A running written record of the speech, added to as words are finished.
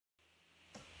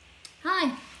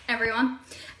everyone.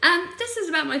 This is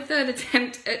about my third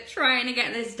attempt at trying to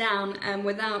get this down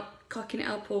without cocking it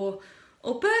up or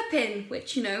burping,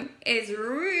 which, you know, is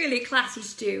really classy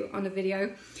to do on a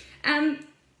video. I'm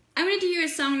going to do you a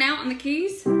song now on the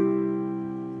keys. And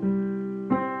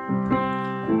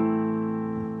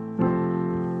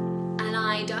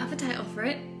I don't have a title for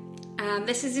it.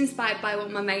 This is inspired by what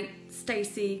my mate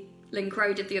Stacey Lynn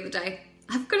Crow did the other day.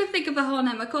 I've got to think of a whole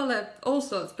name. I call her all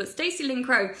sorts, but Stacey Lynn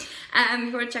Crow. If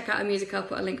you want to check out her music, I'll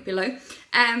put a link below.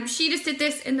 She just did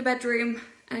this in the bedroom,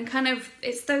 and kind of,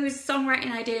 it's those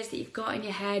songwriting ideas that you've got in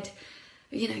your head.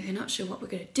 You know, you're not sure what we're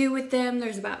going to do with them.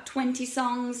 There's about 20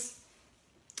 songs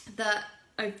that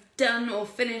I've done or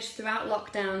finished throughout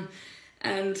lockdown,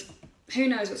 and who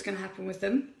knows what's going to happen with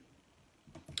them.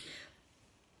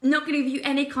 Not going to give you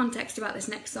any context about this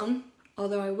next song,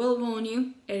 although I will warn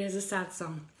you, it is a sad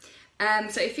song.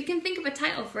 So if you can think of a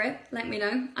title for it, let me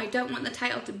know. I don't want the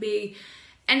title to be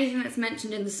anything that's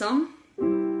mentioned in the song.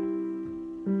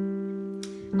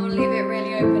 I'll leave it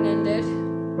really open-ended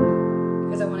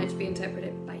because I want it to be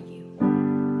interpreted by you.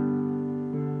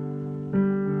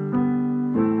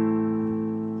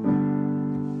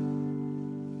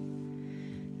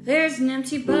 There's an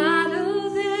empty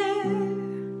bottle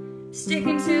there,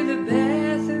 sticking to the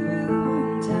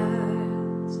bathroom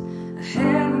tiles. I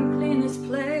haven't cleaned this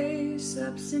place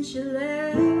up since you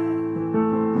left.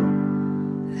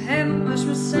 I haven't washed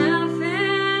myself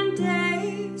in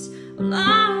days.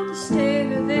 Along the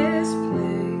state of this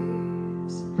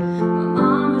place. My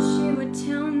mama, she would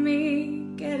tell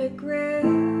me, get a grip.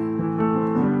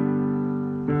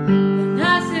 But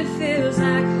nothing feels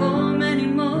like home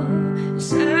anymore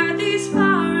inside these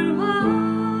foreign walls.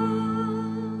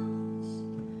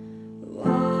 The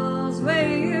walls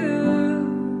where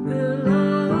you belong.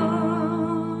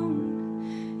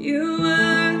 You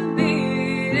were the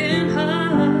beating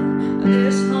heart of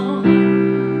this home.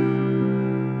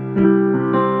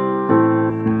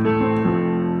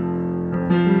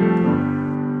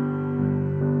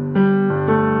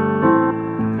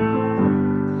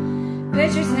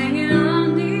 Pictures hanging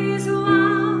on these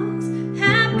walls,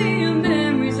 happier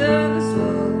memories of us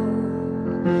all.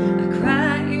 I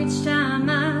cry each time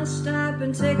I stop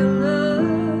and take a look.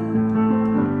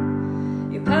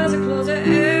 Your piles of clothes are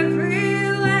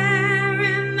everywhere,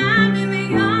 reminding me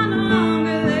you're no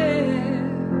longer there.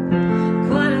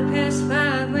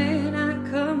 5:15 when I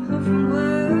come home from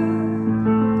work.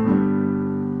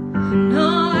 No,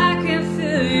 I can't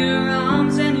feel your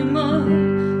arms anymore,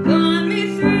 pulling me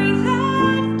through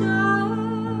that door.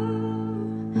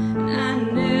 And I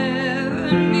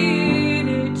never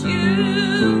needed you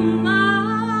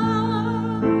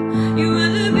more. You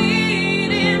were the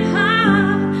beating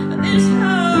heart of this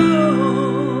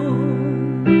home.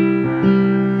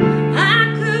 I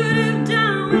could have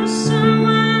done with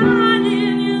someone,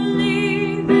 and you're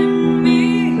leaving me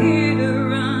here to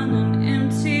run an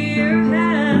emptier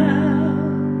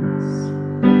house.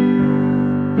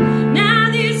 Now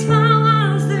these four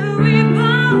walls that we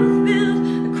both built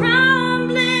are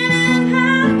crumbling, and I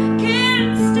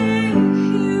can't stay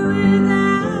here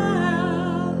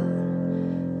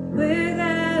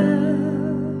without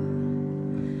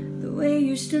the way you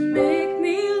used to make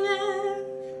me live.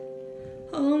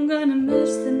 Oh, I'm gonna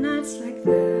miss the nights like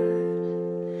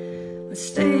that, when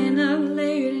staying up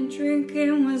late and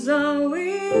drinking was all we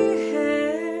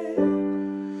had.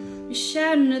 You're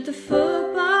shouting at the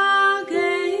football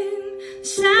game, the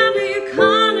sound of you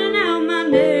calling out my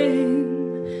name,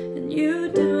 and you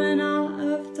doing all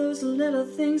of those little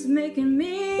things making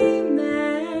me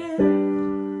mad.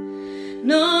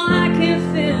 No, I can't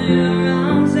feel your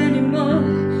arms anymore,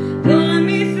 pulling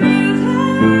me through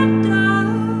that door.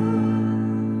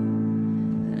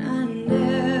 And I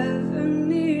never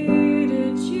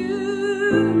needed you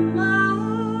more.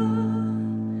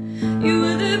 You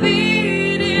were the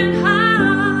beating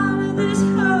heart of this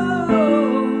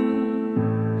home.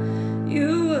 You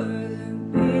were the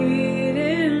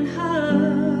beating heart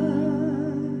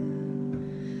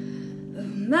of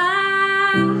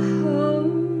my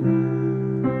home.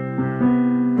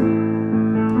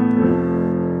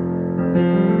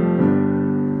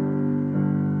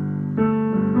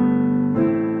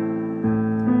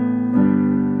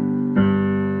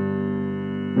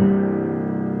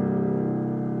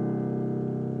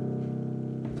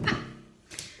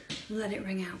 Let it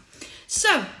ring out.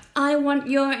 So, I want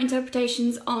your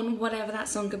interpretations on whatever that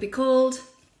song could be called.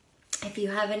 If you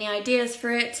have any ideas for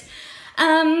it.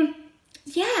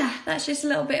 yeah, that's just a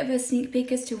little bit of a sneak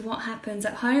peek as to what happens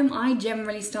at home. I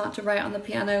generally start to write on the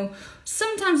piano,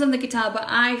 sometimes on the guitar, but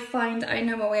I find I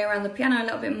know my way around the piano a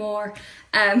little bit more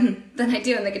than I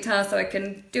do on the guitar, so I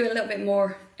can do a little bit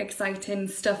more exciting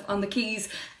stuff on the keys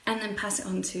and then pass it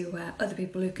on to other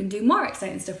people who can do more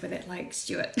exciting stuff with it, like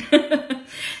Stuart.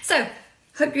 So,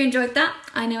 hope you enjoyed that.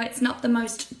 I know it's not the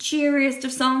most cheeriest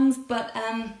of songs, but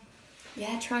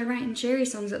yeah, try writing cheery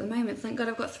songs at the moment. Thank God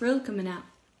I've got Thrill coming out.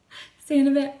 See you in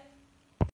a bit.